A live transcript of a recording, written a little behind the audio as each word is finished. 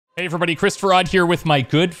Hey everybody, christopherodd here with my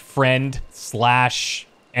good friend slash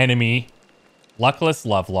enemy, Luckless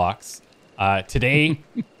Lovelocks. Today,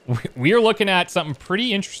 we are looking at something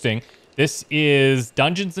pretty interesting. This is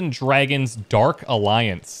Dungeons & Dragons Dark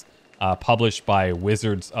Alliance, published by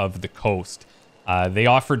Wizards of the Coast. They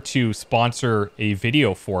offered to sponsor a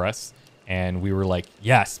video for us, and we were like,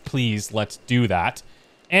 yes, please, let's do that.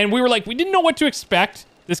 And we were like, we didn't know what to expect.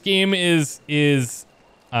 This game is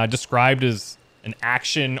described as an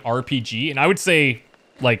action RPG, and I would say,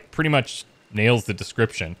 like, pretty much nails the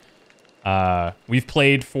description. We've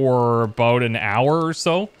played for about an hour or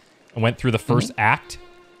so. I went through the first act,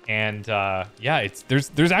 and yeah,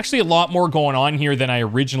 there's actually a lot more going on here than I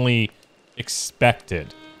originally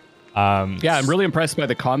expected. Yeah, I'm really impressed by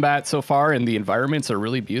the combat so far, and the environments are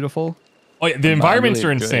really beautiful. Oh, yeah, the environments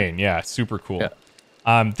are insane. Yeah, super cool. Yeah.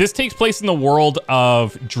 This takes place in the world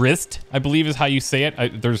of Drizzt, I believe is how you say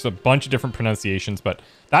it. There's a bunch of different pronunciations, but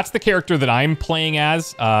that's the character that I'm playing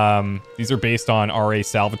as. These are based on R.A.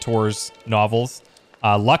 Salvatore's novels.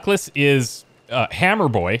 Luckless is Hammer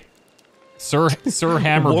Boy, Sir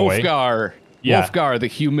Hammer Boy. Wolfgar. Yeah. Wolfgar, the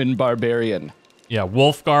human barbarian. Yeah,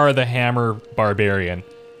 Wolfgar, the Hammer Barbarian.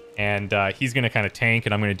 And he's going to kind of tank,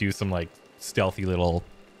 and I'm going to do some, like, stealthy little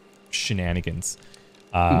shenanigans.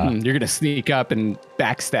 You're gonna sneak up and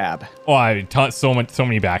backstab. Oh, so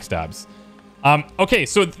many backstabs. Okay,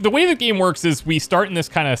 so the way the game works is we start in this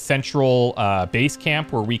kind of central base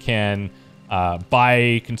camp where we can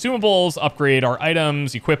buy consumables, upgrade our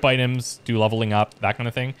items, equip items, do leveling up, that kind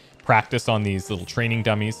of thing. Practice on these little training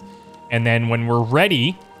dummies. And then when we're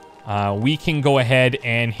ready, we can go ahead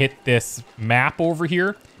and hit this map over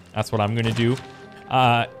here. That's what I'm gonna do.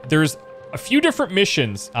 There's a few different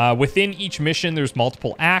missions. Within each mission, there's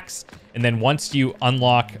multiple acts. And then once you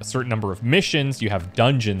unlock a certain number of missions, you have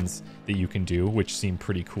dungeons that you can do, which seem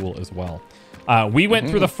pretty cool as well. We went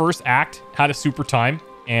through the first act, had a super time,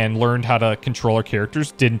 and learned how to control our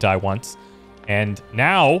characters. Didn't die once. And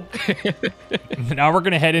now, now we're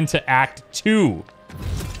going to head into Act 2.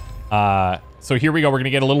 So here we go. We're going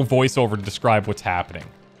to get a little voiceover to describe what's happening.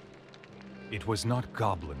 It was not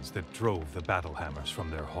goblins that drove the battle hammers from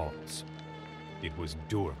their halls. It was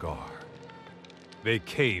Duergar. They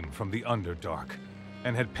came from the Underdark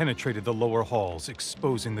and had penetrated the lower halls,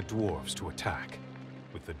 exposing the dwarves to attack.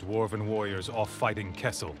 With the dwarven warriors off fighting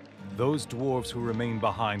Kessel, those dwarves who remained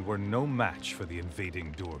behind were no match for the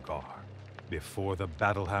invading Duergar. Before the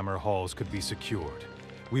Battlehammer halls could be secured,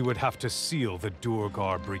 we would have to seal the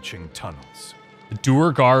Duergar breaching tunnels. The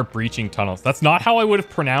Duergar breaching tunnels. That's not how I would have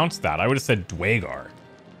pronounced that. I would have said Dwagar.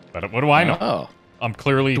 But what do I know? Oh. I'm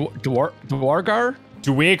clearly... Duergar?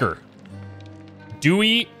 Duergar.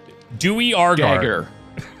 Dewey Argar.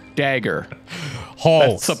 Dagger.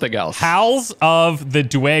 Halls. That's something else. Howls of the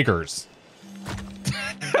Duergars.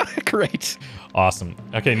 Great. Awesome.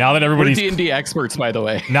 Okay, now that everybody's... We're D&D experts, by the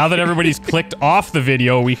way. Now that everybody's clicked off the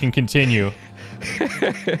video, we can continue.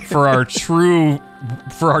 For our true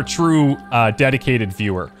dedicated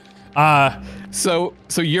viewer. So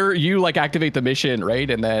you like activate the mission,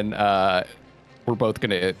 right? And then we're both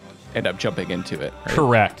gonna end up jumping into it. Right?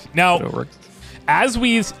 Correct. Now, as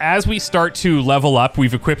we start to level up,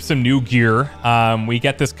 we've equipped some new gear. We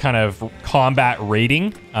get this kind of combat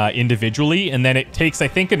rating individually, and then it takes, I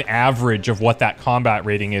think, an average of what that combat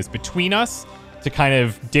rating is between us to kind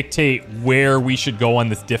of dictate where we should go on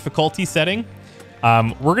this difficulty setting.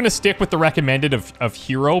 We're going to stick with the recommended of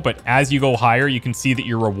hero, but as you go higher, you can see that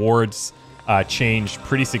your rewards change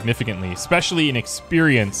pretty significantly, especially in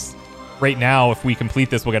experience. Right now, if we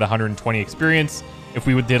complete this, we'll get 120 experience. If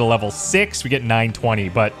we did a level 6, we get 920,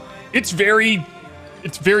 but it's very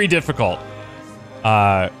difficult.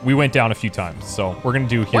 We went down a few times, so we're going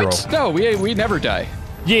to do hero. What? No, we never die.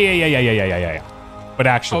 Yeah. But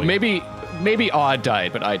actually... Oh, maybe Odd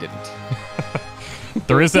died, but I didn't.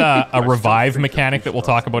 There is a revive mechanic that we'll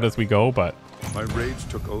talk about as we go, but... My rage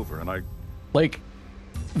took over, and I... Like,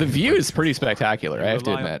 the view is pretty spectacular, I have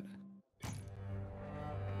to admit.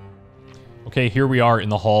 Okay, here we are in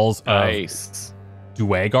the halls of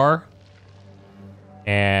Duergar.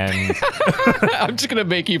 And... I'm just going to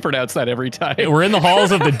make you pronounce that every time. We're in the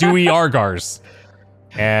halls of the Dewey Argars.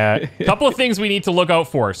 A couple of things we need to look out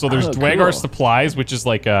for. So there's Duergar supplies, which is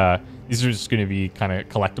like... these are just going to be kind of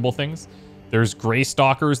collectible things. There's Grey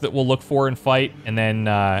Stalkers that we'll look for and fight, and then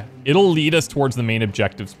it'll lead us towards the main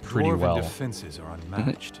objectives pretty well. Dwarven defenses are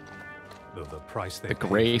unmatched, though the price they the pay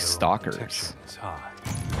Grey for their Stalkers is high.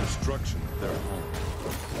 Destruction of their home.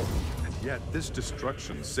 And yet, this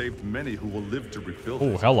destruction saved many who will live to rebuild Oh,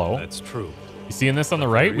 it. hello. That's true. You seeing this on the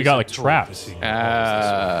right? We got like traps.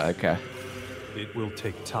 Okay. It will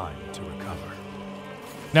take time to recover.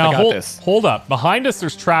 Now, got this. hold up. Behind us,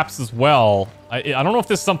 there's traps as well. I don't know if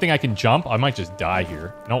this is something I can jump. I might just die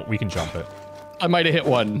here. No, we can jump it. I might have hit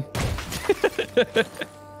one.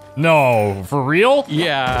 No, for real?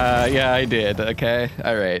 Yeah, I did. Okay,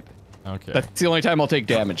 all right. Okay. That's the only time I'll take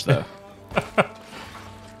damage, though.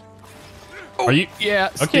 Are you? Yeah.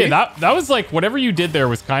 Okay, see? that was like, whatever you did there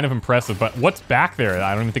was kind of impressive, but what's back there?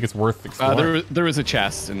 I don't even think it's worth exploring. There was a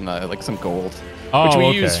chest and like some gold, Oh, which we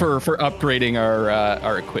okay. use for upgrading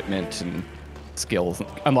our equipment and skills,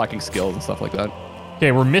 unlocking skills and stuff like that.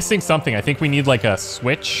 Okay, we're missing something. I think we need like a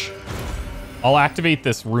switch. I'll activate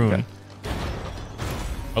this rune. Okay.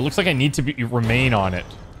 It looks like I need to remain on it.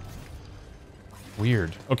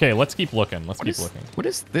 Weird. Okay, let's keep looking. Let's keep looking. What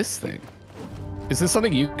is this thing? Is this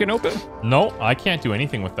something you can open? No, I can't do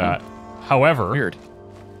anything with that. However. Weird.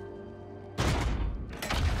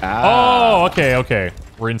 Oh, okay.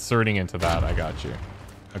 We're inserting into that. I got you.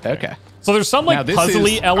 Okay. So there's some like Now, this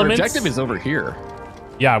puzzly is, elements. Our objective is over here.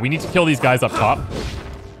 Yeah, we need to kill these guys up top.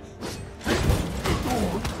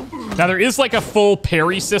 Now there is like a full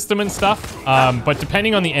parry system and stuff, but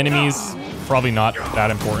depending on the enemies, probably not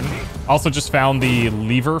that important. Also just found the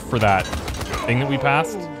lever for that thing that we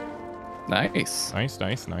passed. Nice. Nice.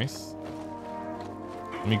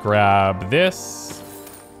 Let me grab this.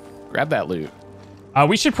 Grab that loot.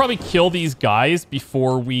 We should probably kill these guys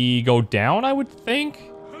before we go down, I would think.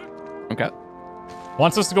 Okay.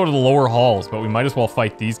 Wants us to go to the lower halls, but we might as well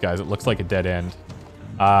fight these guys. It looks like a dead end.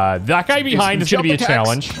 That guy behind is going to be a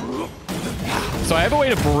challenge. So I have a way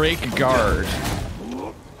to break guard.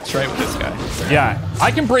 Let's try it with this guy. Yeah,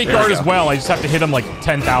 I can break guard as well. I just have to hit him like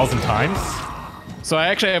 10,000 times. So I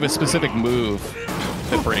actually have a specific move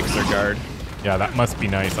that breaks their guard. Yeah, that must be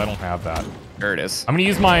nice. I don't have that. There it is. I'm going to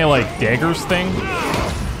use my like daggers thing.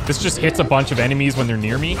 This just hits a bunch of enemies when they're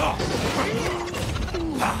near me,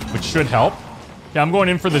 which should help. Yeah, I'm going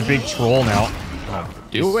in for the big troll now.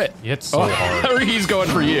 Do it. He hits so hard. Or he's going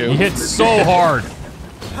for you. He hits so hard.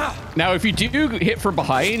 Now, if you do hit from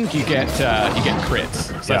behind, you get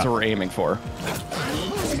crits. So that's what we're aiming for.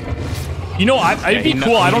 You know, it'd be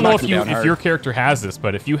cool. I don't know if hard. your character has this,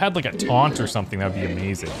 but if you had like a taunt or something, that'd be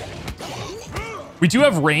amazing. We do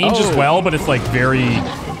have range as well, but it's like very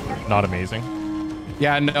not amazing.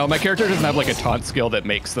 Yeah, no, my character doesn't have like a taunt skill that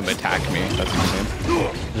makes them attack me. That's my name.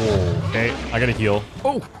 Whoa. Okay, I gotta heal.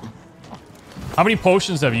 Oh. How many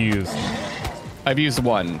potions have you used? I've used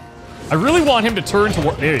one. I really want him to turn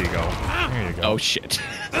toward. There you go. There you go. Oh shit.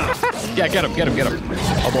 Yeah, get him.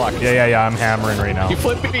 I'll block. Yeah. I'm hammering right now. You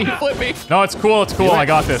flip me. No, it's cool. I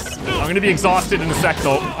got this. I'm gonna be exhausted in a sec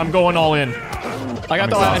though. I'm going all in. I got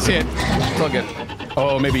the last hit. It's all good.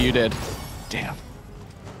 Oh, maybe you did. Damn.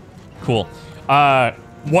 Cool.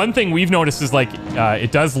 One thing we've noticed is like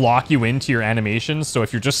it does lock you into your animations. So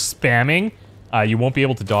if you're just spamming, you won't be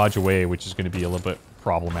able to dodge away, which is going to be a little bit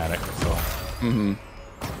problematic. So,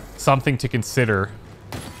 something to consider.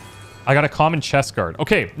 I got a common chest guard.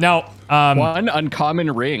 Okay, now one uncommon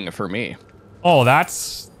ring for me. Oh,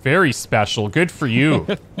 that's very special. Good for you.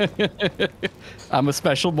 I'm a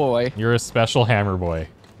special boy. You're a special hammer boy.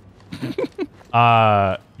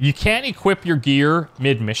 You can't equip your gear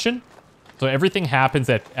mid-mission, so everything happens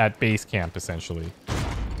at base camp, essentially.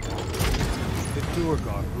 The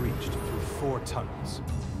Durgar breached through 4 tunnels.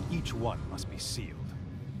 Each one must be sealed.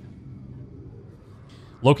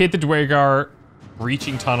 Locate the Dwargar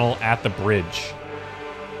breaching tunnel at the bridge.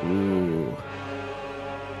 Ooh.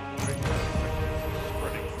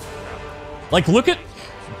 Like, look at...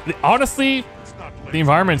 Honestly, the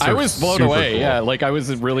environments are I was blown super away, cool. yeah. Like, I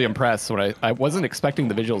was really impressed when I wasn't expecting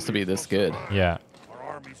the visuals to be this good. Yeah.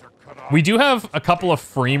 We do have a couple of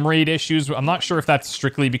frame rate issues. I'm not sure if that's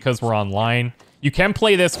strictly because we're online. You can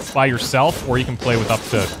play this by yourself, or you can play with up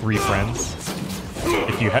to 3 friends.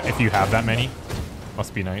 If you have that many.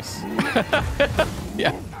 Must be nice.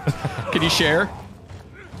 Yeah. Can you share?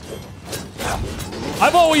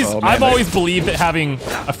 I've always believed that having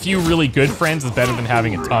a few really good friends is better than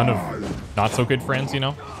having a ton of not so good friends, you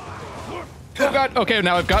know? Oh god. Okay,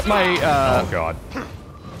 now I've got my Oh god.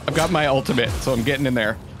 I've got my ultimate, so I'm getting in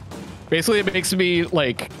there. Basically, it makes me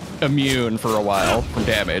like immune for a while from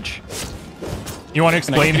damage. You want to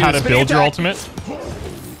explain how to build your ultimate?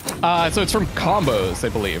 So it's from combos, I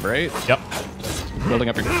believe, right? Yep. Building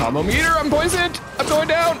up your combo meter. I'm poisoned. I'm going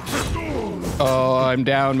down. Oh, I'm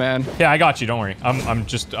down, man. Yeah, I got you. Don't worry. I'm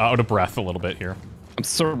just out of breath a little bit here. I'm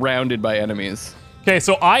surrounded by enemies. Okay,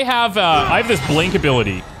 so I have this blink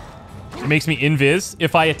ability. It makes me invis.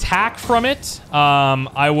 If I attack from it,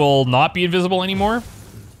 I will not be invisible anymore.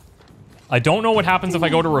 I don't know what happens if I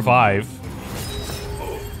go to revive.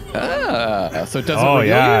 So it doesn't. Oh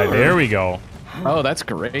yeah, you, there we go. Oh, that's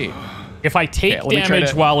great. If I take let me try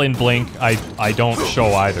damage to- while in blink, I don't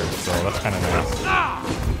show either, so that's kind of nice.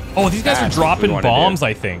 Oh, these guys are That's what we dropping wanna do. bombs,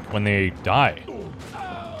 I think, when they die.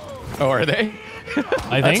 Oh, are they?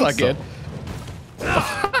 I That's think not so. good.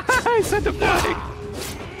 I sent him flying.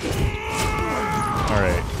 All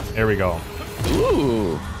right, there we go.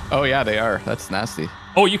 Ooh. Oh yeah, they are. That's nasty.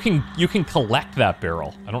 Oh, you can collect that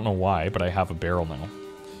barrel. I don't know why, but I have a barrel now.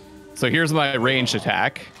 So here's my ranged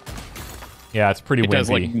attack. Yeah, it's pretty It wimpy. does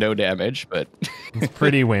like no damage, but It's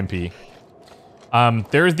pretty wimpy.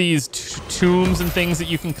 There's these tombs and things that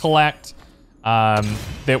you can collect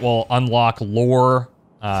that will unlock lore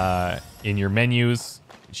in your menus,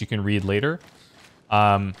 which you can read later.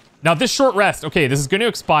 Now, this short rest, okay, this is going to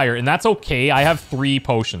expire, and that's okay. I have 3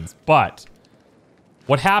 potions, but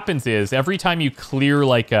what happens is every time you clear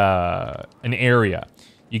like an area,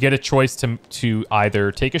 you get a choice to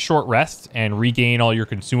either take a short rest and regain all your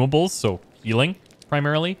consumables, so healing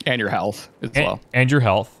primarily, and your health as well. and your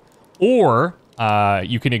health, or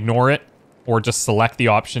you can ignore it or just select the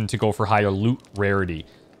option to go for higher loot rarity.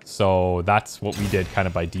 So that's what we did kind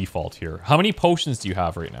of by default here. How many potions do you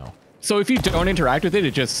have right now? So if you don't interact with it,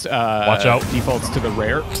 it just Watch out. defaults to the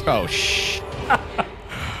rare. Oh, shh.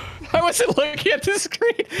 I wasn't looking at the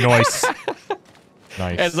screen. Nice.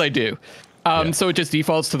 Nice. As I do. Yeah. So it just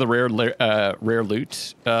defaults to the rare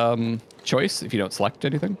loot choice if you don't select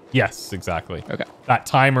anything. Yes, exactly. Okay. That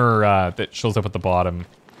timer that shows up at the bottom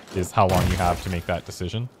is how long you have to make that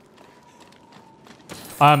decision.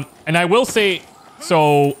 And I will say,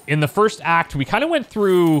 so in the first act, we kind of went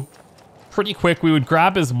through pretty quick. We would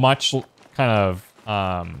grab as much kind of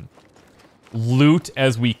loot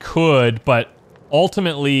as we could, but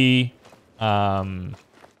ultimately,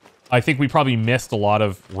 I think we probably missed a lot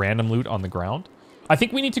of random loot on the ground. I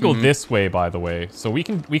think we need to go this way, by the way. So we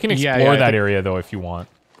can explore that area though if you want.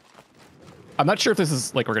 I'm not sure if this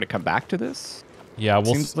is like we're gonna come back to this. Yeah,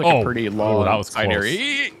 we'll Seems like a pretty long that was side close.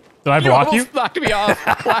 area. Did I block you? almost knocked me off.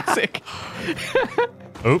 Classic.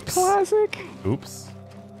 Oops. Classic. Oops.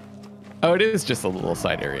 Oh, it is just a little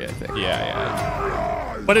side area, I think.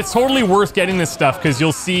 Yeah. But it's totally worth getting this stuff because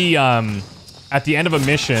you'll see at the end of a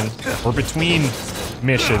mission or between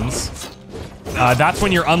missions, that's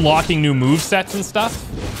when you're unlocking new move sets and stuff.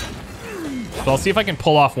 So I'll see if I can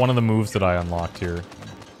pull off one of the moves that I unlocked here.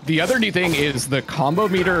 The other neat thing is the combo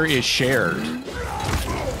meter is shared.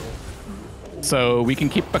 So we can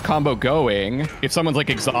keep a combo going. If someone's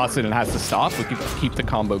like exhausted and has to stop, we can keep the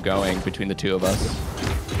combo going between the two of us.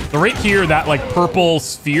 So right here, that like purple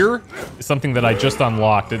sphere is something that I just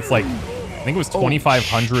unlocked. It's like, I think it was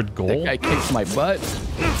 2,500 gold. That guy kicked my butt.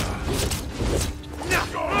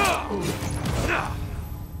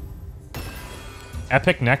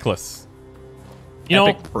 Epic necklace. You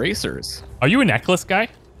Epic know, bracers. are you a necklace guy?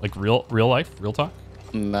 Like real life, real talk?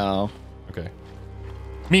 No. Okay.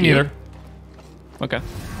 Me neither. Okay.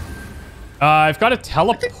 I've got a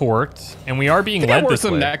teleport, and we are being I led wore this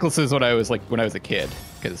some way. necklaces when I was a kid,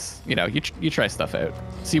 because you know you try stuff out,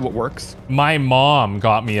 see what works. My mom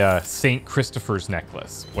got me a St. Christopher's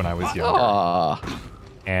necklace when I was younger. Ah.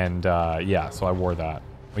 And yeah, so I wore that.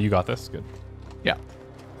 Oh, you got this? Good. Yeah.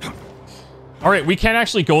 All right, we can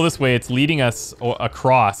actually go this way. It's leading us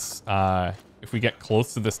across. If we get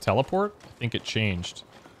close to this teleport, I think it changed.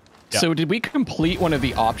 Yeah. So did we complete one of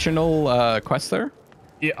the optional quests there?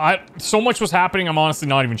 Yeah, so much was happening, I'm honestly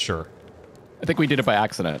not even sure. I think we did it by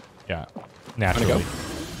accident. Yeah, naturally.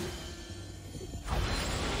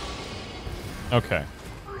 Okay.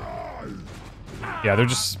 Yeah, they're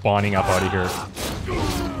just spawning up out of here.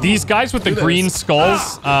 These guys with the green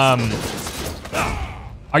skulls, I'm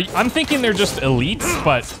thinking they're just elites,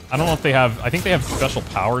 but I don't know if they have, I think they have special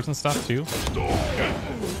powers and stuff too.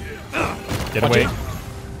 Get away.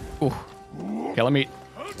 Ooh. Okay, let me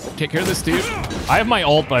take care of this dude. I have my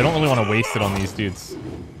ult, but I don't really want to waste it on these dudes.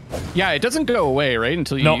 Yeah, it doesn't go away, right,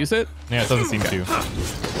 until you use it? Yeah, it doesn't seem to.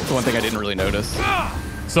 That's the one thing I didn't really notice.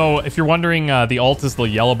 So if you're wondering, the ult is the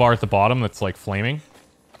yellow bar at the bottom that's like flaming.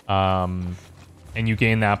 And you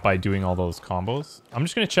gain that by doing all those combos. I'm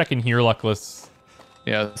just going to check in here, Luckless.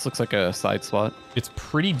 Yeah, this looks like a side slot. It's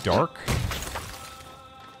pretty dark.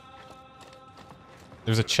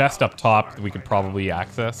 There's a chest up top that we could probably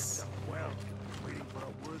access.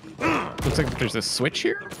 Looks like there's a switch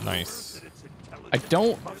here. Nice. I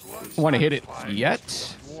don't want to hit it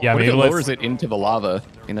yet. Yeah, what if maybe it let's... lowers it into the lava,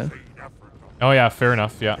 you know? Oh yeah, fair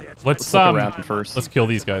enough, yeah. Let's look around first. Let's kill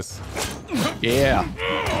these guys. Yeah.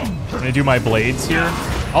 I'm gonna do my blades here.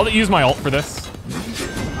 I'll use my ult for this.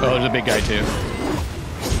 Oh, there's a big guy too.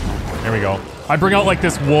 There we go. I bring out like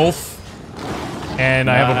this wolf, and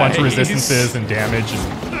I have a bunch of Nice. resistances and damage.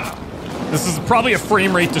 And This is probably a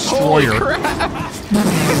frame rate destroyer. Holy crap.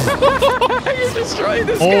 You're destroying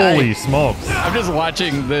this guy. Holy smokes. I'm just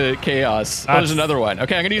watching the chaos. Oh, there's another one.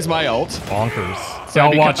 Okay, I'm gonna use my ult. Bonkers. So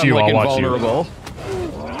I'll watch you. Like, I'll watch you. invulnerable.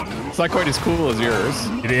 It's not quite as cool as yours.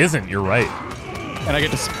 It isn't. You're right. And I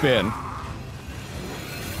get to spin.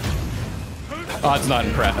 Oh, it's not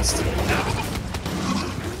impressed.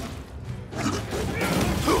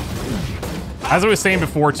 As I was saying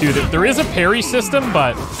before, too, there is a parry system,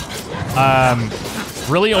 but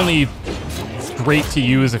really only great to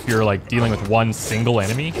use if you're like dealing with one single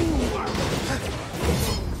enemy.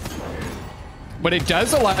 But it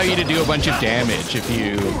does allow you to do a bunch of damage if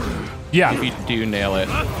you do nail it.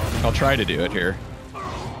 I'll try to do it here.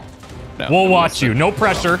 No, we'll watch you. No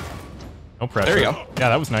pressure. No pressure. There you go. Yeah,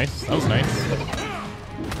 that was nice. That was nice.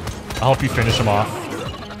 I'll help you finish him off.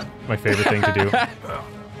 My favorite thing to do.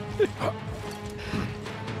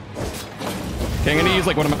 Okay, I'm gonna use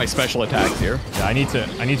like one of my special attacks here. Yeah, I need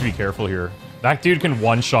to be careful here. That dude can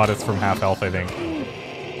one-shot us from half health, I think.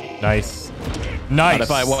 Nice. Nice. But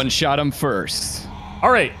if I one-shot him first.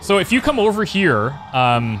 All right, so if you come over here,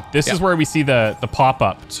 this is where we see the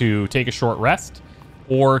pop-up to take a short rest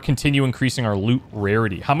or continue increasing our loot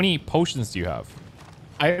rarity. How many potions do you have?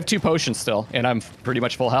 I have 2 potions still, and I'm pretty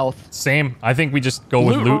much full health. Same. I think we just go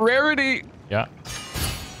with loot. Rarity. Yeah.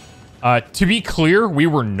 To be clear, we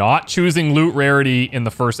were not choosing loot rarity in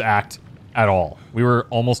the first act at all. We were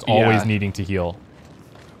almost always needing to heal.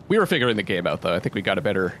 We were figuring the game out, though. I think we got a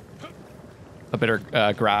better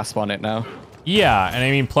grasp on it now. Yeah, and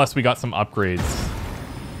I mean, plus we got some upgrades.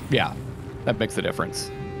 Yeah, that makes a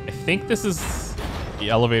difference. I think this is the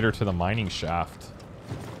elevator to the mining shaft.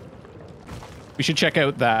 We should check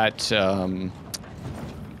out that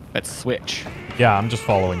that switch. Yeah, I'm just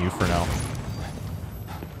following you for now.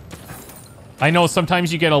 I know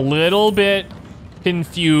sometimes you get a little bit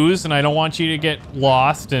confused, and I don't want you to get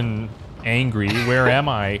lost and angry. Where am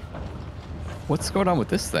I? What's going on with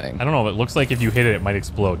this thing? I don't know. It looks like if you hit it, it might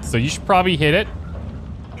explode. So you should probably hit it.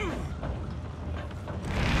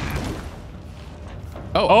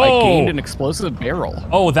 Oh, I gained an explosive barrel.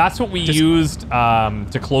 Oh, that's what we used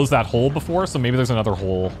to close that hole before. So maybe there's another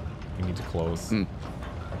hole we need to close. I'm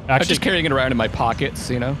Actually, just carrying it around in my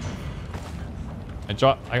pockets, you know?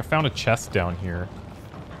 I found a chest down here.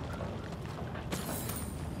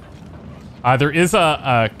 There is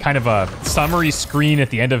a kind of a summary screen at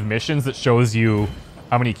the end of missions that shows you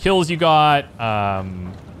how many kills you got, how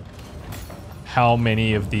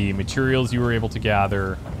many of the materials you were able to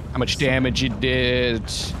gather, how much damage you did.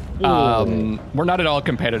 We're not at all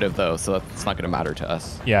competitive, though, so it's not going to matter to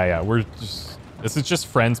us. Yeah, this is just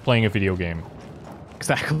friends playing a video game.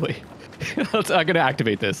 Exactly. I'm going to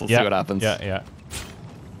activate this. Let's see what happens. Yeah.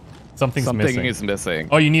 Something is missing.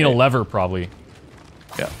 Oh, you need a lever, probably.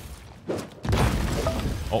 Yeah.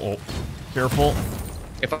 Uh-oh. Careful.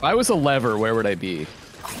 If I was a lever, where would I be?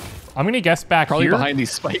 I'm going to guess back Probably here. behind these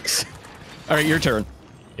spikes. All right, your turn.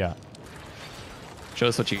 Yeah. Show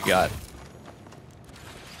us what you got.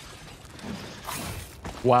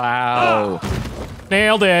 Wow.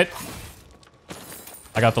 Nailed it.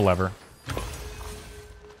 I got the lever.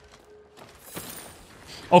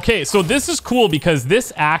 Okay, so this is cool because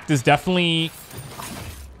this act is definitely...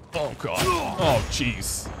 Oh, God. Oh,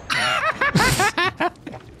 jeez.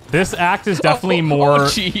 This act is definitely more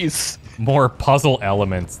puzzle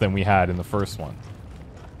elements than we had in the first one.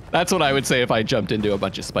 That's what I would say if I jumped into a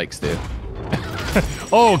bunch of spikes, too.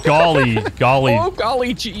 Oh, golly. Oh,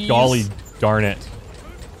 golly, jeez. Golly darn it.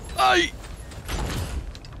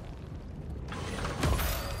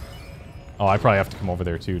 Oh, I probably have to come over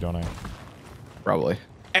there, too, don't I? Probably.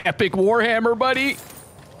 Epic Warhammer, buddy.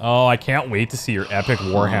 Oh, I can't wait to see your epic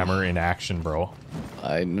Warhammer in action, bro.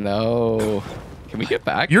 I know. Can we get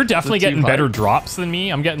back? You're definitely getting better drops than me.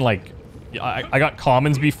 I'm getting like... I got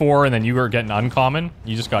commons before, and then you were getting uncommon.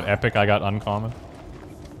 You just got epic, I got uncommon.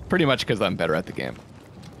 Pretty much because I'm better at the game.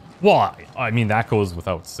 Well, I mean, that goes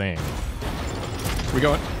without saying. We're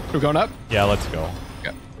going up? Yeah, let's go.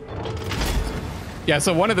 Okay. Yeah,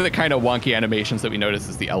 so one of the kind of wonky animations that we notice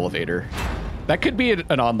is the elevator. That could be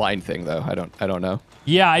an online thing, though. I don't know.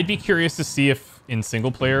 Yeah, I'd be curious to see if in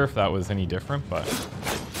single player if that was any different, but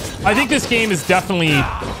I think this game is definitely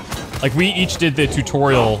like we each did the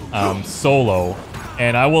tutorial solo,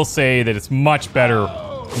 and I will say that it's much better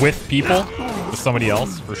with people, with somebody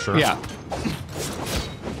else for sure. Yeah.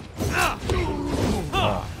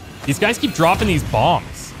 These guys keep dropping these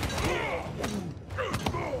bombs.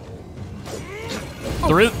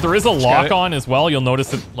 There is a lock on as well. You'll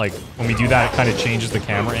notice that like when we do that, it kind of changes the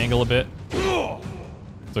camera angle a bit.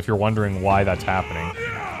 So if you're wondering why that's happening.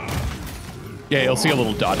 Yeah, you'll see a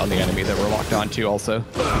little dot on the enemy that we're locked onto also.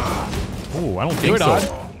 Ooh, I don't think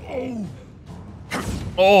so.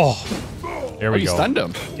 Oh, there we go. You stunned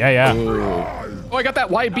him. Yeah. Ooh. Oh, I got that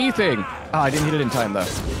YB thing. Oh, I didn't hit it in time, though.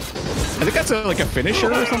 I think that's like a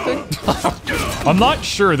finisher or something. I'm not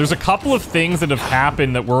sure. There's a couple of things that have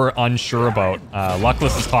happened that we're unsure about.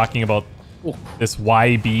 Luckless is talking about this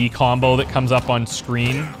YB combo that comes up on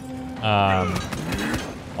screen.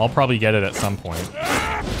 I'll probably get it at some point.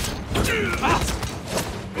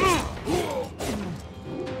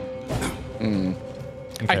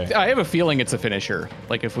 Okay. I have a feeling it's a finisher.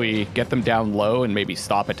 Like if we get them down low and maybe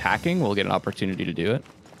stop attacking, we'll get an opportunity to do it.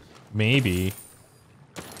 Maybe.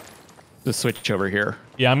 The switch over here.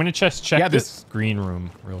 Yeah, I'm gonna just check this green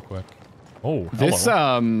room real quick. Oh, hello. This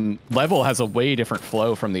level has a way different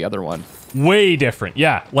flow from the other one. Way different.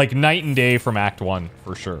 Yeah, like night and day from Act 1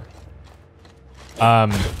 for sure.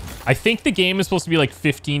 I think the game is supposed to be like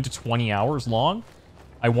 15 to 20 hours long.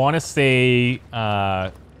 I want to say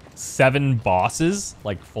 7 bosses,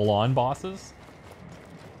 like full-on bosses.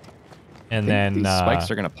 And then these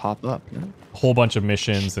spikes are gonna pop up. Yeah? A whole bunch of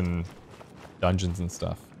missions and dungeons and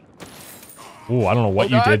stuff. Ooh, I don't know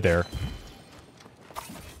what you did there.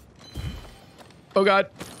 Oh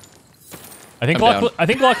god. I think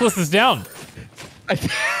Luckless is down. I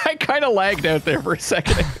kind of lagged out there for a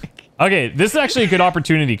second. Okay, this is actually a good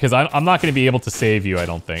opportunity because I'm not going to be able to save you, I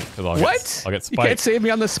don't think. I'll get spiked. You can't save me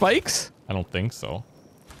on the spikes? I don't think so.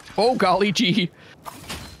 Oh, golly gee.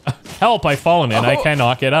 Help, I've fallen in. I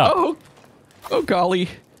cannot get up. Oh golly.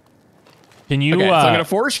 Can you... Okay, so I'm going to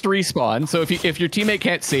force respawn. So if your teammate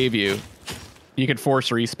can't save you, you can force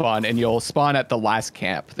respawn, and you'll spawn at the last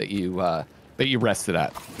camp that you rested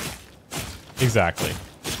at. Exactly.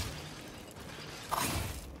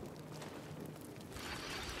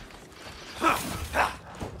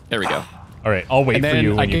 There we go. All right, I'll wait for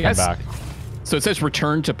you when you come back. So it says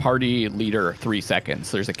return to party leader 3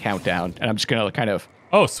 seconds. There's a countdown, and I'm just gonna kind of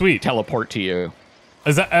sweet teleport to you.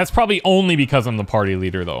 That's probably only because I'm the party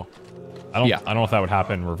leader, though. I don't know if that would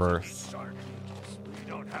happen in reverse.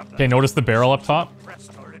 Okay, notice the barrel up top.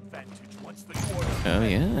 Oh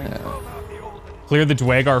yeah. Clear the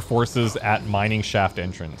Dwagar forces at mining shaft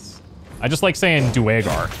entrance. I just like saying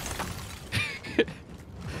Dwagar.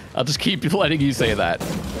 I'll just keep letting you say that.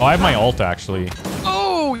 Oh, I have my ult, actually.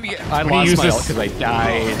 Oh, yeah. I lost my ult because I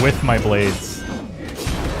died. With my blades.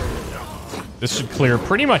 This should clear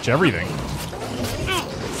pretty much everything.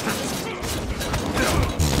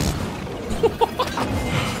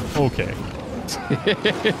 Okay.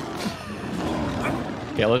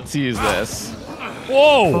 Okay, let's use this.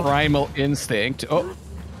 Whoa! Primal instinct. Oh.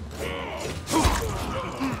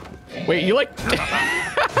 Wait, you like...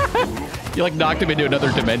 You like knocked him into another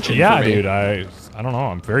dimension. Yeah, dude. I don't know.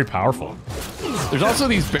 I'm very powerful. There's also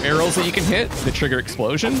these barrels that you can hit that trigger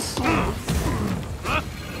explosions.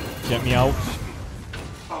 Get me out.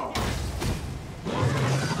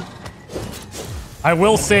 I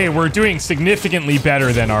will say we're doing significantly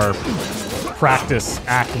better than our practice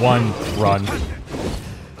Act 1 run.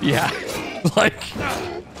 Yeah. Like,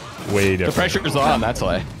 way different. The pressure's on, that's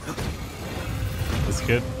why. This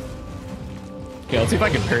good? Okay, let's see if I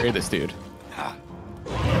can parry this dude.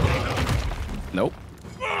 Nope.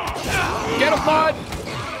 Get him, bud!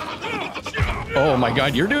 Oh my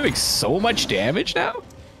god, you're doing so much damage now?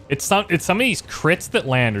 It's some of these crits that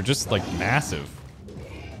land are just like massive.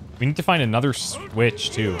 We need to find another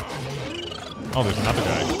switch too. Oh, there's another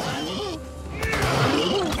guy.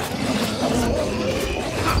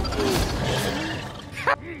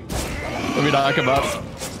 Let me knock him up.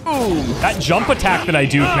 Ooh. That jump attack that I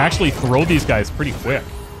do can actually throw these guys pretty quick.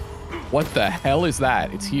 What the hell is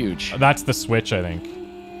that? It's huge. That's the switch, I think.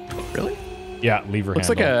 Really? Yeah, lever Looks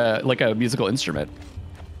handle. like a musical instrument.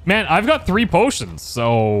 Man, I've got 3 potions,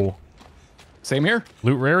 so... Same here.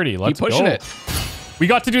 Loot rarity, let's go. Keep pushing it. We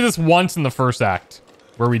got to do this once in the first act,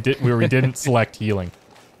 where we didn't select healing.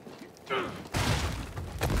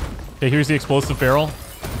 Okay, here's the explosive barrel.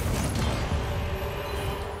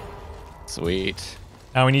 Sweet.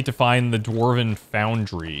 Now we need to find the Dwarven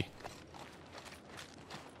Foundry.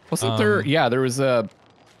 Wasn't there... Yeah, there was a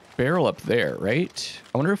barrel up there, right?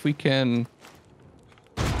 I wonder if we can...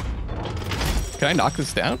 Can I knock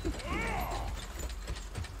this down?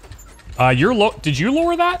 Did you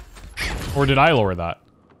lower that? Or did I lower that?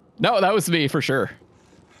 No, that was me for sure.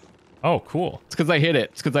 Oh, cool. It's because I hit it.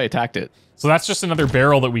 It's because I attacked it. So that's just another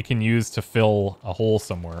barrel that we can use to fill a hole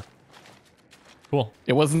somewhere. Cool.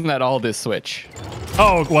 It wasn't at all this switch.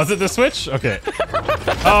 Oh, was it the switch? Okay.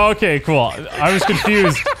 Oh, okay, cool. I was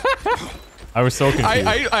confused. I was so confused.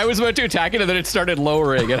 I was about to attack it, and then it started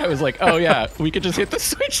lowering, and I was like, oh yeah, we could just hit the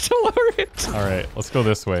switch to lower it. All right, let's go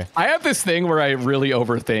this way. I have this thing where I really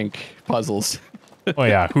overthink puzzles. Oh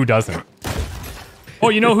yeah, who doesn't? Oh,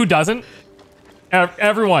 you know who doesn't?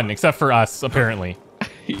 Everyone, except for us, apparently.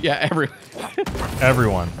 Yeah,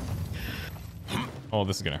 everyone. Oh,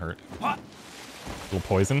 this is gonna hurt. A little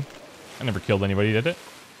poison. I never killed anybody, did it?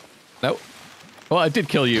 Nope. Well, I did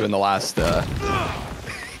kill you in the last,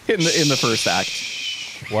 in the first act.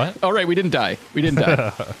 What? Oh, right, we didn't die. We didn't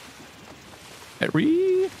die.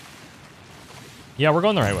 Yeah, we're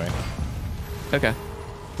going the right way. Okay.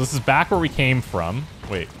 This is back where we came from.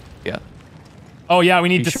 Wait. Yeah. Oh, yeah, we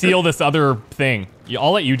need to seal this other thing.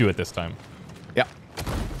 I'll let you do it this time. Yeah.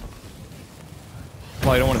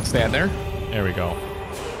 Well, I don't want to stand there. There we go.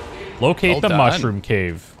 Locate the mushroom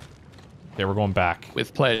cave. Okay, we're going back.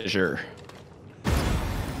 With pleasure.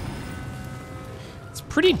 It's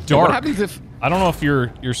pretty dark. What happens if... I don't know if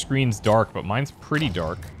your screen's dark, but mine's pretty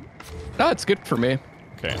dark. No, it's good for me.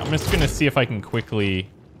 Okay, I'm just gonna see if I can quickly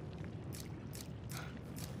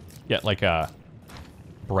get like a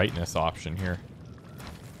brightness option here.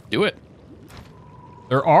 Do it.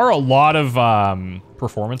 There are a lot of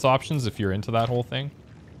performance options if you're into that whole thing.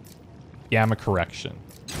 Gamma correction.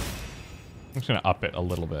 I'm just gonna up it a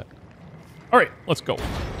little bit. All right, let's go.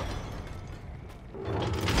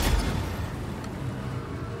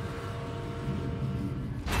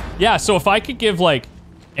 Yeah, so if I could give like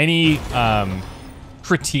any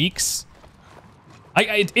critiques,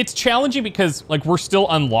 it's challenging because like we're still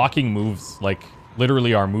unlocking moves. Like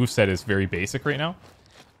literally our moveset is very basic right now.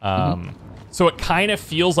 So it kind of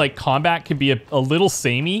feels like combat can be a little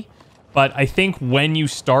samey, but I think when you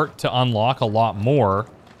start to unlock a lot more,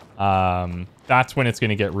 that's when it's going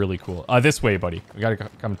to get really cool. This way, buddy. We got to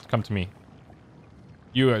come to me.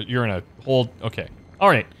 You're in a hold. Okay. All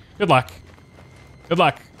right. Good luck. Good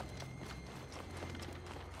luck.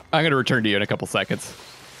 I'm going to return to you in a couple seconds.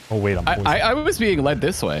 Oh, wait. I was being led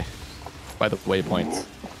this way by the waypoints.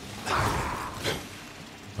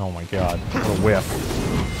 Oh, my God. What a whiff.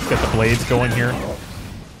 Get the blades going here.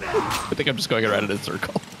 I think I'm just going around in a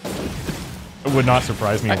circle. It would not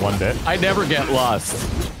surprise me one bit. I never get lost.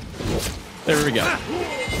 There we go.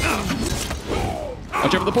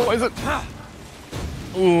 Watch out for the poison.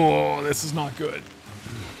 Oh, this is not good.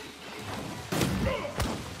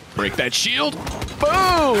 Break that shield.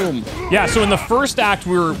 Boom! Yeah, so in the first act,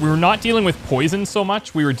 we were not dealing with poison so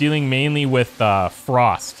much. We were dealing mainly with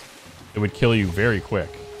frost. It would kill you very quick.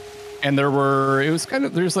 And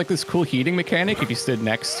there's like this cool heating mechanic. If you stood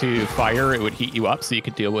next to fire, it would heat you up so you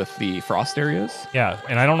could deal with the frost areas. Yeah,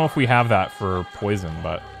 and I don't know if we have that for poison,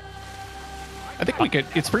 but... I think we could.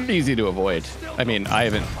 It's pretty easy to avoid. I mean, I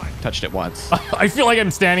haven't touched it once. I feel like I'm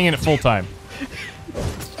standing in it full time.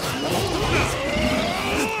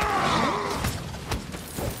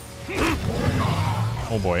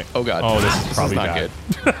 Oh boy. Oh god. Oh, this is probably not bad.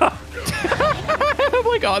 Good. I'm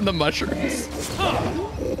like on the mushrooms.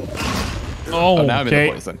 Oh, now I'm in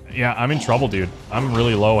the poison. Yeah, I'm in trouble, dude. I'm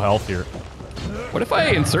really low health here. What if I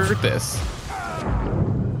insert this?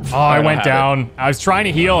 Oh, I went down. I was trying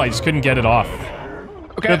to heal. I just couldn't get it off.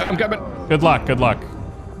 Okay, I'm coming. Good luck. Good luck.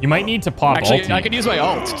 You might need to pop Actually, ulti. I could use my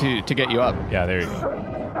ult to get you up. Yeah, there you go.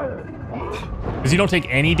 Because you don't take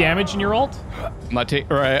any damage in your ult? I'm not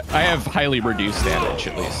I have highly reduced damage,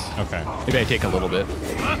 at least. Okay. Maybe I take a little bit.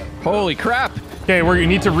 Holy crap! Okay, we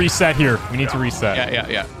need to reset here. We need to reset.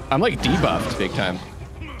 Yeah. I'm like debuffed big time.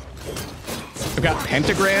 I've got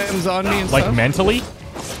pentagrams on me and like stuff. Mentally?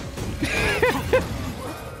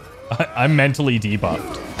 I'm mentally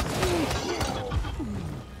debuffed.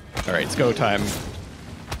 All right, it's go time.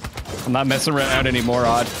 I'm not messing around anymore,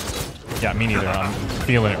 Odd. Yeah, me neither. I'm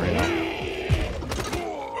feeling it right now.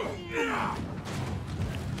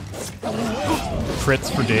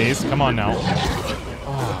 Crits for days. Come on now.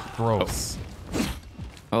 Oh, gross.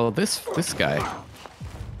 Oh, this guy.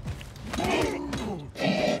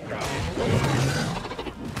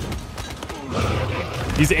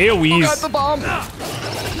 These AoEs. Oh god, the bomb!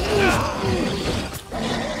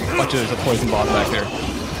 Watch it, there's a poison bomb back there.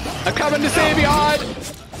 I'm coming to save you, Odd!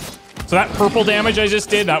 So that purple damage I just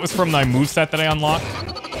did, that was from my moveset that I unlocked?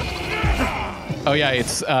 Oh yeah,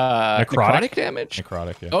 it's necrotic damage?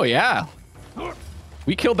 Necrotic, yeah. Oh yeah.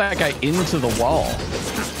 We killed that guy into the wall.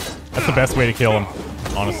 That's the best way to kill him,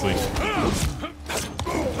 honestly.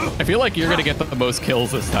 I feel like you're gonna get the most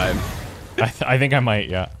kills this time. I think I might,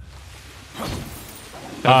 yeah.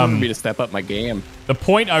 That would me to step up my game. The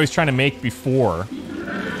point I was trying to make before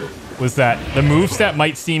was that the moveset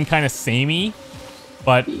might seem kind of samey,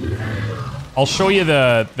 but I'll show you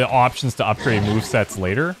the options to upgrade movesets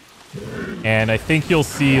later. And I think you'll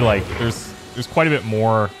see, like, there's quite a bit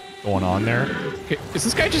more going on there. Okay, is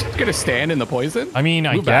this guy just gonna stand in the poison? I mean,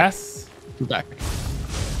 I guess. Move back.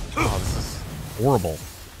 Oh, this is horrible.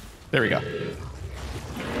 There we go.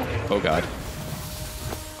 Oh, God.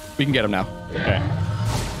 We can get him now. Okay.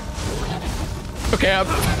 Okay,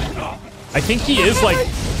 I think he is, like,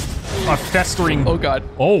 a festering... Oh, God.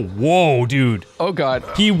 Oh, whoa, dude. Oh, God.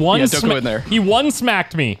 He don't go in there. He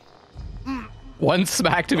one-smacked me. One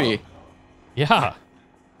smacked me. Yeah.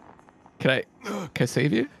 Can I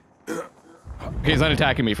save you? Okay, he's not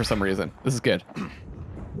attacking me for some reason. This is good.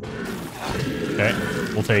 Okay,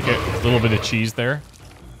 we'll take it. A little bit of cheese there.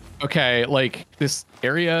 Okay, like, this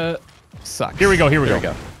area sucks. Here we go, here we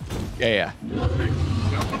go. Yeah.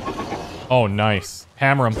 Oh, nice.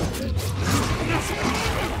 Hammer him.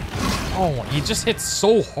 Oh, he just hits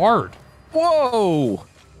so hard. Whoa!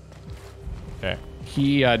 Okay.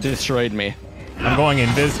 He destroyed me. I'm going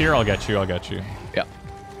invis here. I'll get you. Yeah.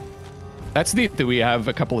 That's neat that we have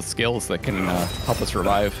a couple of skills that can help us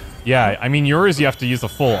revive. Yeah, I mean, yours, you have to use the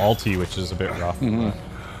full ulti, which is a bit rough. Mm-hmm.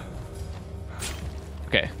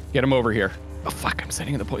 Okay, get him over here. Oh, fuck, I'm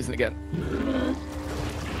sitting in the poison again.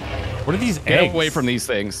 What are these eggs? Get away from these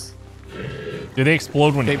things. Do they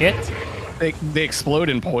explode when hit? They explode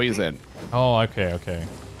in poison. Oh, okay.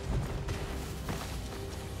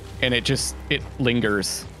 And it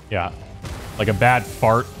lingers. Yeah, like a bad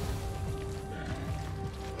fart.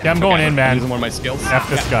 Yeah, I'm going in, man. Using one of my skills. F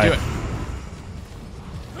this guy. Do it.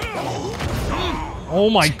 Oh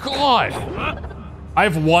my god! I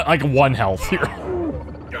have one health here.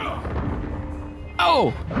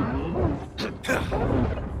 Oh!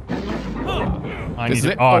 I'm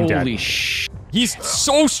dead. He's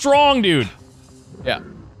so strong, dude. Yeah.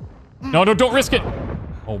 No, don't risk it.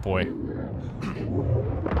 Oh boy.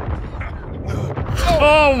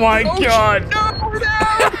 Oh my god. No.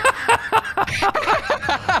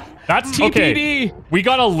 That's TPD. Okay. We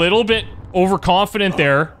got a little bit overconfident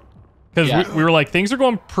there because we were like, things are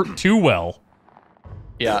going too well.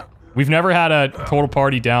 Yeah. We've never had a total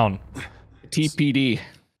party down. TPD.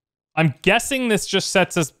 I'm guessing this just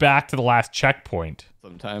sets us back to the last checkpoint.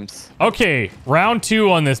 Sometimes. Okay, round 2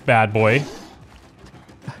 on this bad boy.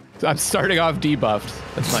 I'm starting off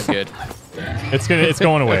debuffed. That's not good. It's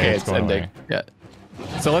going away. Okay, it's going ending. away. Yeah.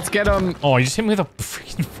 So let's get him. Oh, you just hit me with a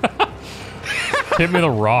freaking hit me with a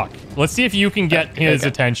rock. Let's see if you can get his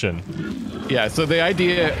attention. Yeah, so the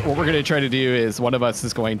idea, what we're going to try to do is one of us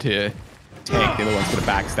is going to tank, the other one's going to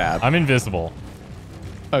backstab. I'm invisible.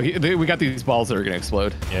 Oh, we got these balls that are going to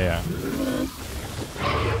explode. Yeah.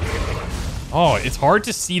 Oh, it's hard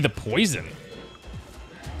to see the poison.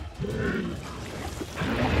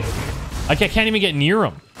 Like, I can't even get near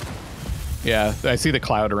him. Yeah, I see the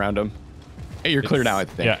cloud around him. Hey, you're clear now, I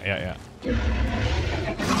think. Yeah.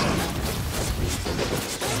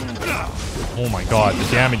 Oh my god,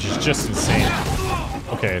 the damage is just insane.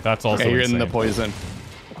 Okay, that's also you're insane. in the poison.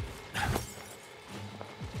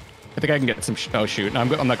 I think I can get some... oh, shoot. No,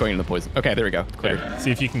 I'm not going in the poison. Okay, there we go. Clear. Okay,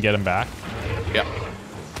 see if you can get him back. Yeah.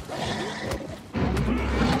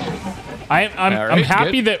 I'm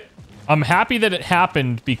happy that... I'm happy that it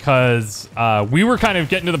happened because we were kind of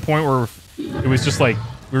getting to the point where it was just like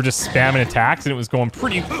we were just spamming attacks and it was going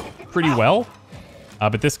pretty well.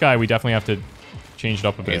 But this guy, we definitely have to change it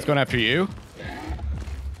up a bit. He's going after you.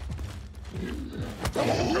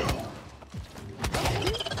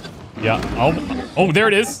 Yeah. Oh, there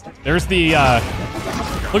it is. There's the.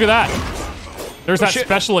 Look at that. There's that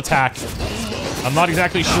special attack. I'm not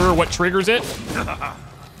exactly sure what triggers it,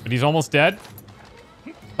 but he's almost dead.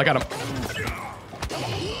 I got him.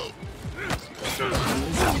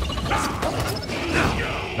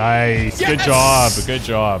 Nice. Yes! Good job. Good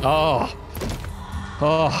job.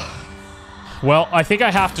 Oh. Well, I think I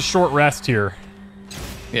have to short rest here.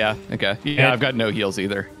 Yeah, okay. Yeah, I've got no heals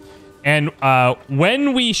either. And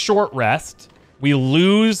when we short rest, we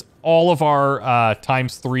lose all of our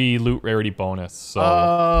 ×3 loot rarity bonus. So.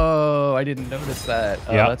 Oh, I didn't notice that.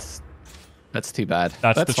 Oh, yeah. That's too bad.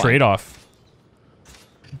 That's the trade-off.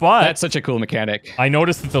 But that's such a cool mechanic. I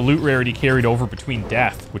noticed that the loot rarity carried over between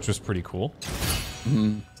death, which was pretty cool.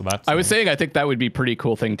 Mm-hmm. So that's. I was saying I think that would be a pretty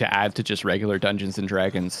cool thing to add to just regular Dungeons and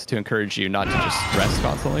Dragons to encourage you not to just rest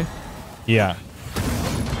constantly. Yeah.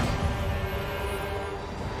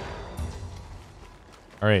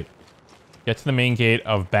 All right. Get to the main gate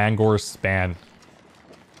of Bangor's Span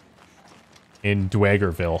in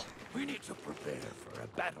Dwegerville. We need to prepare for a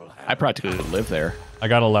battle. I practically live there. I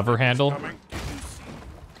got a lever handle.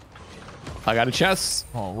 I got a chest.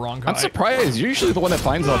 Oh, wrong guy. I'm surprised. You're usually the one that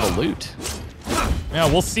finds all the loot.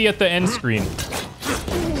 Yeah, we'll see at the end screen.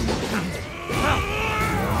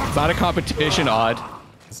 It's not a competition, Odd.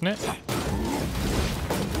 Isn't it?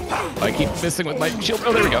 I keep missing with my shield.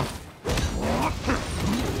 Oh, there we go.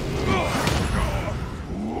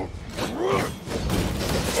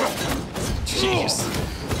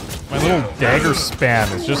 Jeez. My little dagger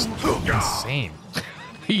spam is just insane.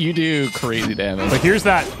 You do crazy damage. But here's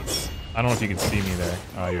that. I don't know if you can see me there.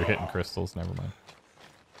 Oh, you're hitting crystals. Never mind.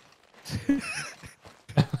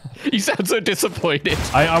 You sound so disappointed.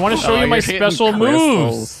 I want to show you my special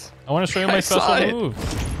moves. I want to show you my special it. moves.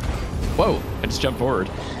 Whoa, I just jumped forward.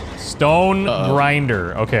 Stone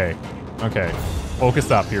grinder. Okay. Okay.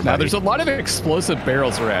 Focus up here, buddy. Now, there's a lot of explosive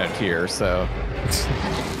barrels around here, so...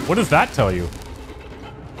 What does that tell you?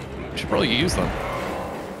 I should probably use them.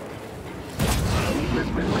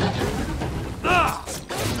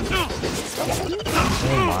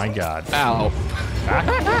 Oh my god. Ow.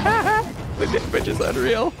 The damage is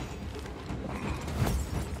unreal.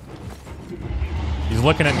 He's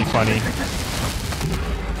looking at me funny.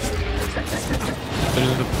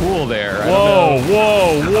 There's a pool there. Whoa,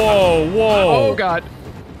 whoa, whoa, whoa. Oh god.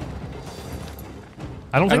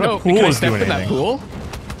 I don't think the pool Can I is step doing in anything. that pool?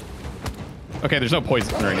 Okay, there's no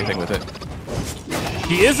poison or anything with it.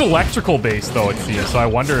 He is electrical based though, it seems, so I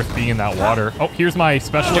wonder if being in that water. Oh, here's my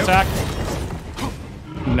special attack.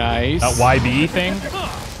 Nice. That YB thing.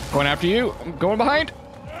 Going after you. I'm going behind.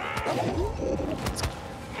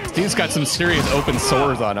 Steve's got some serious open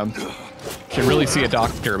sores on him. Should really see a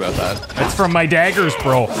doctor about that. It's from my daggers,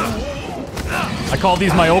 bro. I call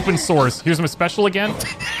these my open sores. Here's my special again.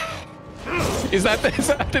 Is that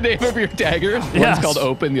the name of your dagger? Yes. One's called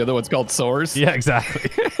open, the other one's called sores. Yeah,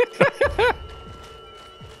 exactly.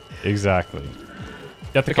 Exactly.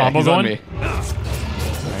 Get the combo he's on going? me.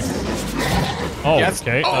 Oh, Yes.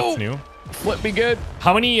 okay, Oh. that's new. Flip me good.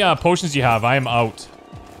 How many potions do you have? I am out.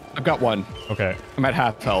 I've got one. Okay. I'm at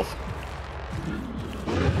half health.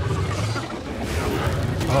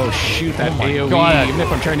 Oh shoot, that my AoE, God. even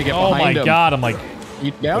if I'm trying to get Oh behind my him. god, I'm like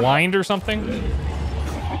You down? blind or something?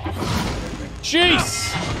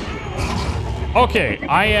 Jeez! Okay,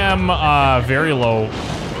 I am very low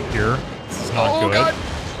here. This is not Oh good. god!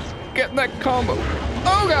 Getting that combo.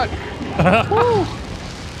 Oh god!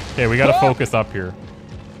 Okay, we gotta focus up here.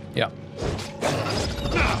 Yeah.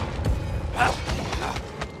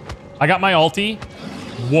 I got my ulti.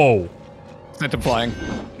 Whoa. Sent him flying.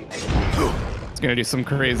 It's gonna do some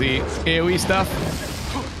crazy AoE stuff.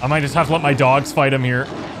 I might just have to let my dogs fight him here.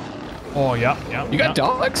 Oh, yeah, yeah. You got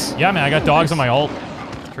dogs? Yeah, man, I got dogs on my ult.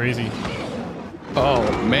 It's crazy. Oh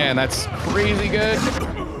man, that's crazy good.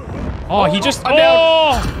 Oh, he just... I'm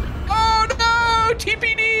Oh! Oh no!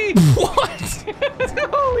 TPD! What?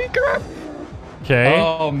 Holy crap! Okay.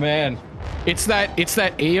 Oh man. It's that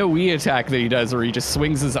AoE attack that he does where he just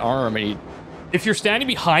swings his arm and he... If you're standing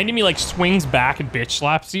behind him, he like swings back and bitch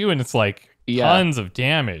slaps you, and it's like tons of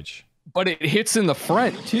damage. But it hits in the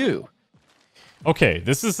front too. Okay,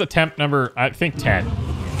 this is attempt number, I think, 10.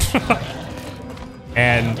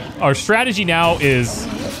 And our strategy now is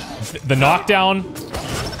the knockdown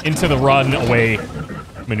into the run away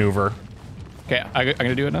maneuver. Okay, I'm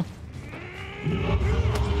gonna do it now.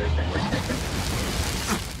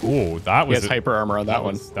 Ooh, that was... He has hyper armor on that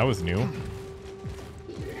one. That was new.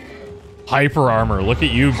 Hyper armor. Look at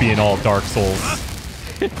you being all Dark Souls.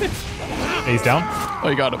 He's down. Oh,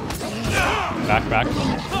 you got him. Back, back.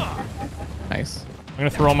 Nice. I'm gonna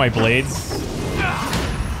throw my blades.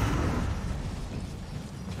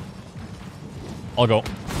 I'll go.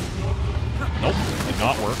 Nope, did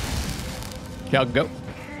not work. Okay, I'll go.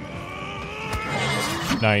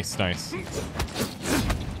 Nice, nice.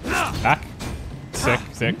 Back. Sick,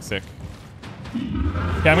 sick, sick.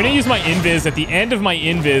 Okay, I'm gonna use my invis. At the end of my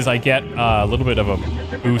invis, I get a little bit of a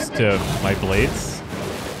boost to my blades.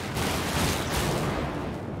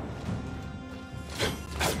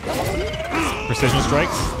 Precision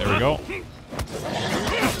strikes. There we go.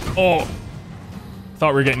 Oh, thought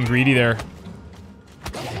we were getting greedy there.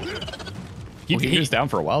 He was down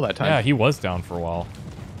for a while that time. Yeah, he was down for a while.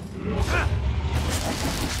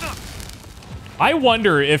 I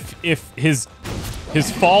wonder if his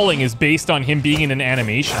falling is based on him being in an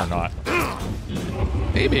animation or not.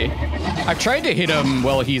 Maybe. I've tried to hit him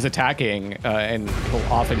while he's attacking, and he'll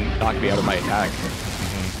often knock me out of my attack.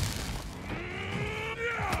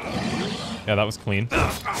 Yeah, that was clean.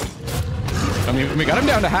 I mean, we got him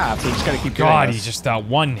down to half, so we just gotta keep going. God, he's just that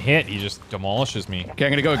one hit. He just demolishes me. Okay,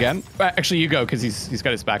 I'm gonna go again. Actually, you go, because he's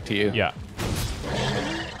got his back to you. Yeah.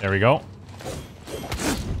 There we go.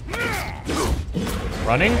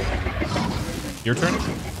 Running. Your turn.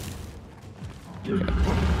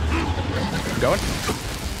 Going.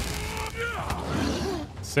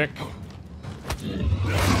 Sick.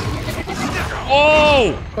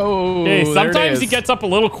 Oh! Oh, Okay, sometimes he gets up a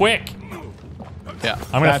little quick. Yeah.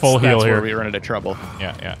 I'm gonna full heal that's here. Where we run into trouble.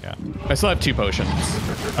 Yeah, yeah, yeah. I still have 2 potions.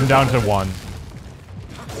 I'm down to 1.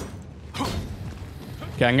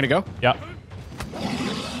 Okay, I'm gonna go. Yep.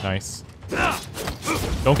 Nice.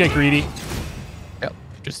 Don't get greedy. Yep.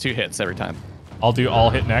 Just 2 hits every time. I'll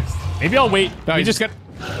hit next. Maybe I'll wait. No, you just get.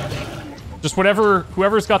 Just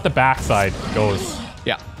whoever's got the backside goes.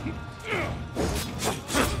 Yeah.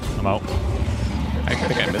 I'm out. I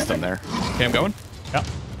think I missed him there. Okay, I'm going. Yep.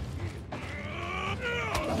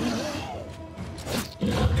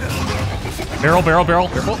 Barrel.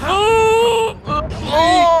 Careful.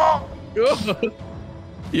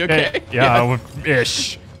 You okay? Okay. Yeah,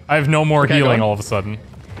 ish. I have no more healing all of a sudden.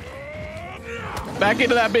 Back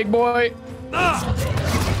into that big boy.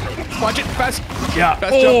 Watch it. Fast. Yeah.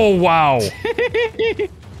 Fast oh, wow.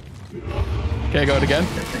 Okay, go it again.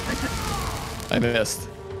 I missed.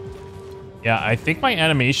 Yeah, I think my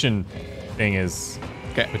animation thing is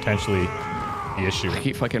Okay. potentially the issue. I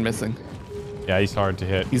keep fucking missing. Yeah, he's hard to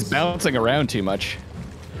hit. He's bouncing around too much.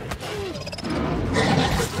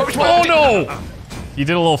 Oh, no! He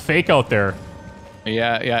did a little fake out there.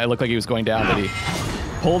 Yeah, it looked like he was going down, but he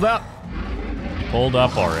pulled up. Pulled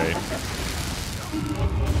up, all right.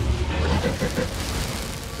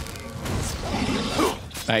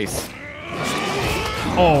 Nice.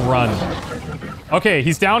 Oh, run. Okay,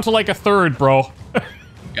 he's down to like a third, bro.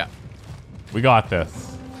 Yeah. We got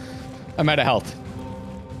this. I'm out of health.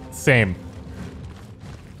 Same.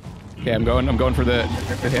 Okay, I'm going for the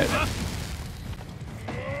hit.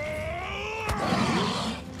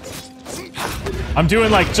 I'm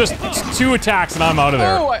doing like just 2 attacks and I'm out of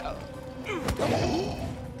there. Oh,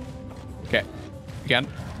 okay. Again.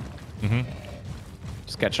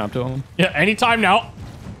 Just catching up to him. Yeah, anytime now.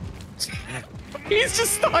 He's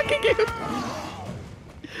just stalking you.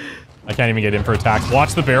 I can't even get in for attacks.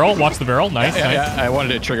 Watch the barrel. Watch the barrel. Nice, nice. Yeah, I wanted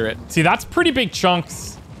to trigger it. See, that's pretty big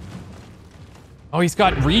chunks. Oh, he's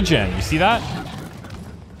got regen. You see that?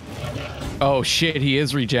 Oh shit, he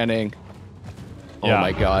is regenning. Oh Yeah.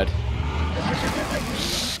 my god.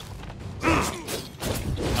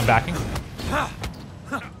 I'm backing.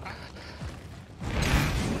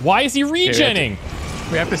 Why is he regenning?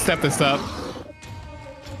 We have to step this up.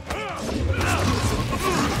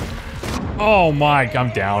 Oh my, I'm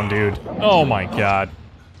down, dude. Oh my god.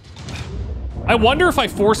 I wonder if I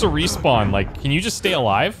force a respawn, like, can you just stay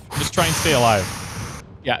alive? Just try and stay alive.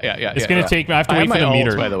 Yeah. It's gonna take me, I have to wait for the ult,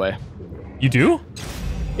 meter. by the way. You do?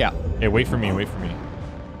 Yeah. Hey, wait for me.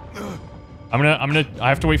 I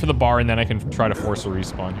have to wait for the bar and then I can try to force a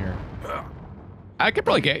respawn here. I could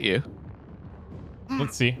probably get you.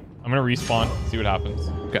 Let's see. I'm gonna respawn, see what happens.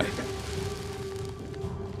 Okay.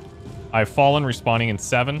 I've fallen, respawning in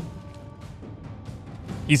 7.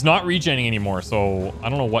 He's not regenning anymore, so I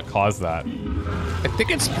don't know what caused that. I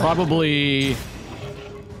think it's probably...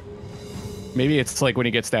 Maybe it's like when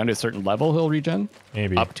he gets down to a certain level, he'll regen.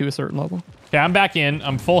 Maybe. Up to a certain level. Okay, I'm back in.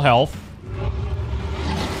 I'm full health.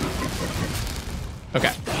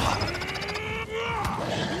 Okay.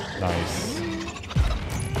 Nice.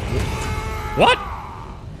 What?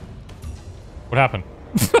 What happened?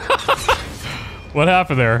 What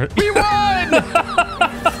happened there? We won!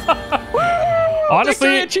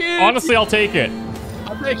 Honestly, I'll take it.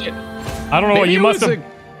 I'll take it. I don't know what you must have...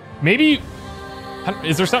 Maybe...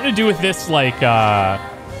 Is there something to do with this, like,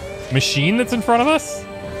 machine that's in front of us?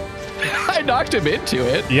 I knocked him into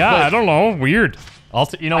it. Yeah, I don't know. Weird.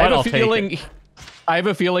 You know what? I'll take it. I have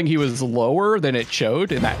a feeling he was lower than it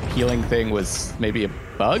showed, and that healing thing was maybe a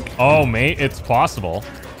bug. Oh, mate, it's possible.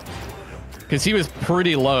 Because he was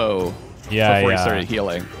pretty low before he started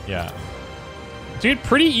healing. Yeah. Dude,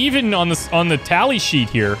 pretty even on the tally sheet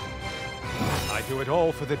here. I do it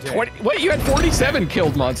all for the day. What? You had 47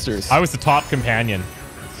 killed monsters. I was the top companion.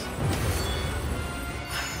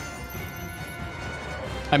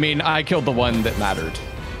 I mean, I killed the one that mattered.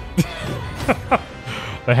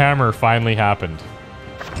 The hammer finally happened.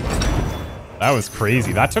 That was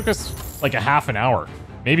crazy. That took us like a half an hour,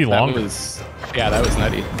 maybe longer. Yeah, that was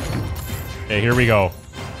nutty. Okay, here we go.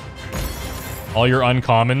 All your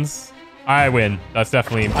uncommons. I win. That's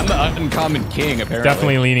definitely... I'm the uncommon king, apparently.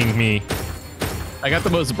 Definitely leaning me. I got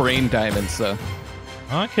the most brain diamonds, so...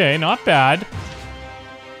 Okay, not bad.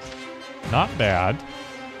 Not bad.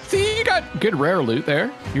 See, you got good rare loot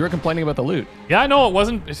there. You were complaining about the loot. Yeah, no, it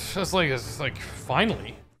wasn't. It's just like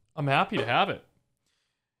finally, I'm happy to have it.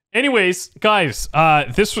 Anyways, guys,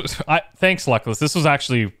 this was thanks, Luckless. This was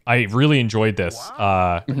actually, I really enjoyed this.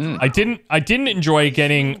 I didn't enjoy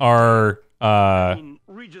getting our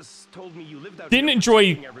Regis told me you lived out Didn't here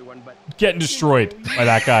enjoy protecting everyone, but getting destroyed by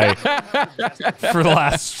that guy for the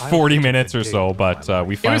last 40 minutes or so, but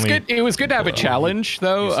we finally... It was good to have a challenge,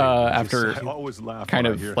 though, after kind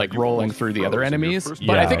of like rolling through the other enemies.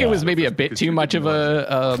 But I think it was maybe a bit too much of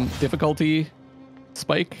a difficulty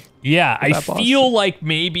spike. Yeah, I feel like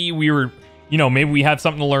maybe we were, maybe we had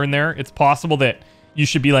something to learn there. It's possible that you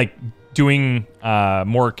should be like doing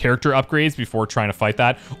more character upgrades before trying to fight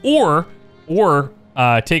that, or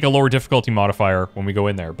take a lower difficulty modifier when we go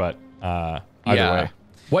in there. But either way,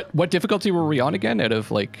 what difficulty were we on again? Out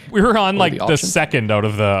of like, we were on like the second out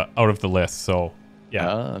of the list. So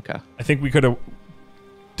yeah, okay. I think we could have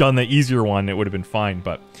done the easier one. It would have been fine.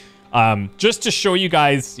 But just to show you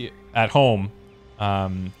guys at home,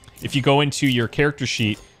 if you go into your character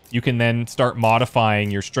sheet, you can then start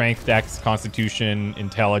modifying your strength, dex, constitution,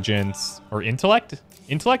 intelligence, or intellect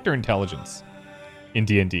or intelligence in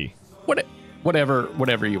D&D.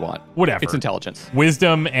 Whatever you want. Whatever. It's intelligence.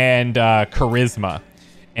 Wisdom and charisma.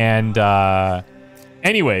 And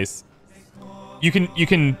anyways, you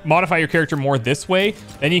can modify your character more this way.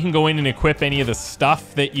 Then you can go in and equip any of the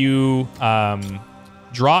stuff that you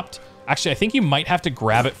dropped. Actually, I think you might have to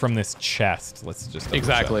grab it from this chest. Let's just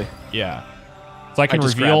exactly. check. Yeah. So I can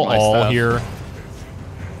reveal all stuff here.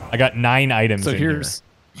 I got 9 items. So here's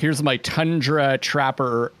my Tundra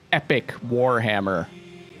Trapper Epic Warhammer.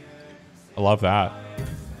 I love that.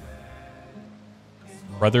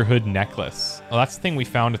 Brotherhood necklace. Oh, that's the thing we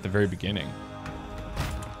found at the very beginning.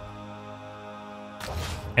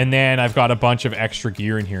 And then I've got a bunch of extra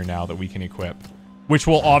gear in here now that we can equip, which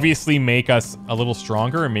will obviously make us a little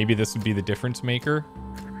stronger, and maybe this would be the difference maker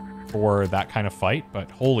for that kind of fight. But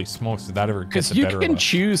holy smokes, did that ever get the better of us? Because you can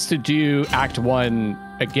choose to do Act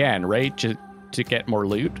 1 again, right? To get more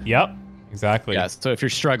loot. Yep, exactly. Yeah, so if you're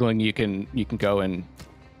struggling, you can go and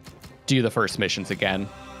do the first missions again.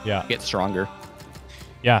 Yeah. Get stronger.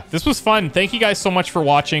 Yeah, this was fun. Thank you guys so much for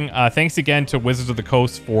watching. Thanks again to Wizards of the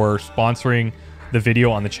Coast for sponsoring the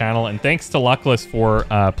video on the channel, and thanks to Luckless for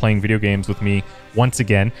playing video games with me once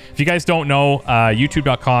again. If you guys don't know,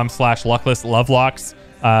 youtube.com/lucklesslovelocks.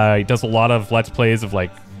 He does a lot of Let's Plays of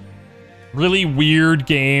like really weird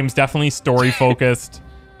games, definitely story focused.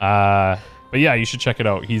 But yeah, you should check it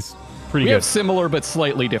out. He's pretty good. We have similar but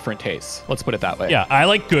slightly different tastes. Let's put it that way. Yeah, I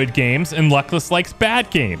like good games, and Luckless likes bad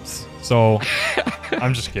games. So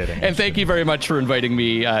I'm just kidding. And thank you very much for inviting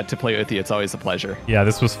me to play with you. It's always a pleasure. Yeah,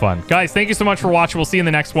 this was fun. Guys, thank you so much for watching. We'll see you in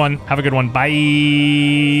the next one. Have a good one.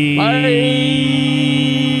 Bye. Bye.